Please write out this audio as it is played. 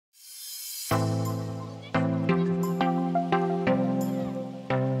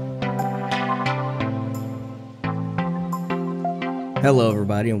Hello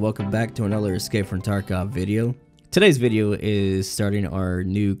everybody and welcome back to another Escape from Tarkov video. Today's video is starting our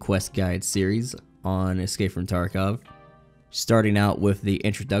new quest guide series on Escape from Tarkov. Starting out with the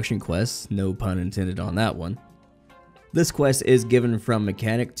introduction quest, no pun intended on that one. This quest is given from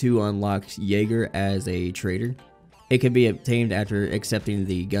mechanic to unlock Jaeger as a trader. It can be obtained after accepting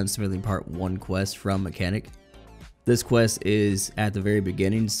the gunsmithing part 1 quest from mechanic. This quest is at the very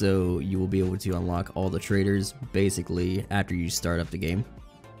beginning, so you will be able to unlock all the traders basically after you start up the game.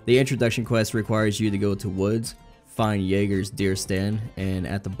 The introduction quest requires you to go to woods, find Jaeger's deer stand, and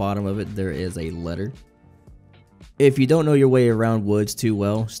at the bottom of it there is a letter. If you don't know your way around woods too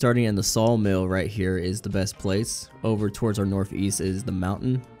well, starting in the sawmill right here is the best place. Over towards our northeast is the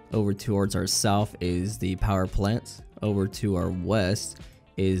mountain. Over towards our south is the power plant. Over to our west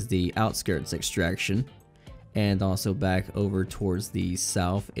is the outskirts extraction. And also back over towards the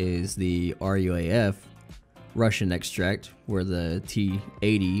south is the RUAF Russian extract, where the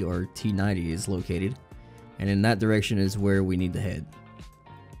T80 or T90 is located. And in that direction is where we need to head.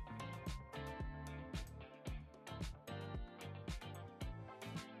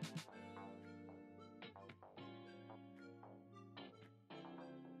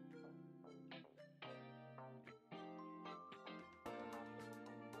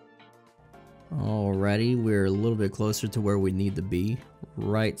 Alrighty, we're a little bit closer to where we need to be.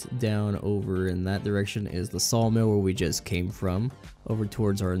 Right down over in that direction is the sawmill where we just came from. Over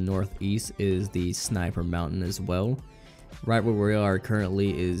towards our northeast is the Sniper Mountain as well. Right where we are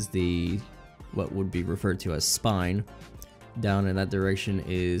currently is the what would be referred to as spine. Down in that direction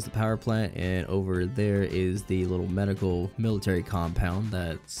is the power plant, and over there is the little medical military compound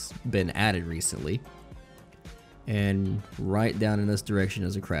that's been added recently. And right down in this direction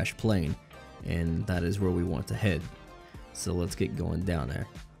is a crashed plane. And that is where we want to head. So let's get going down there.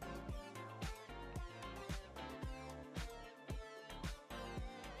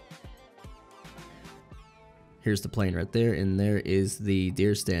 Here's the plane right there, and there is the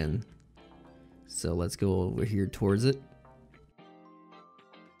deer stand. So let's go over here towards it.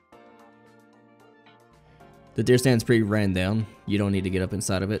 The deer stand's pretty ran down. You don't need to get up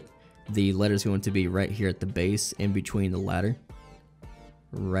inside of it. The letter's going to be right here at the base, in between the ladder.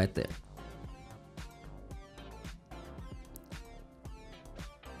 Right there.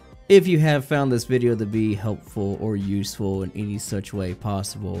 If you have found this video to be helpful or useful in any such way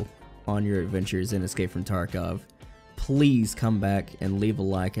possible on your adventures in Escape from Tarkov, please come back and leave a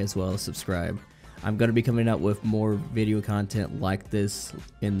like as well as subscribe. I'm going to be coming out with more video content like this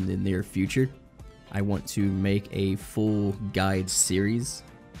in the near future. I want to make a full guide series,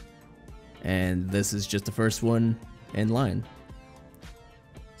 and this is just the first one in line.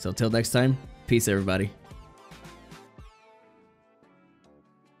 So till next time, peace everybody.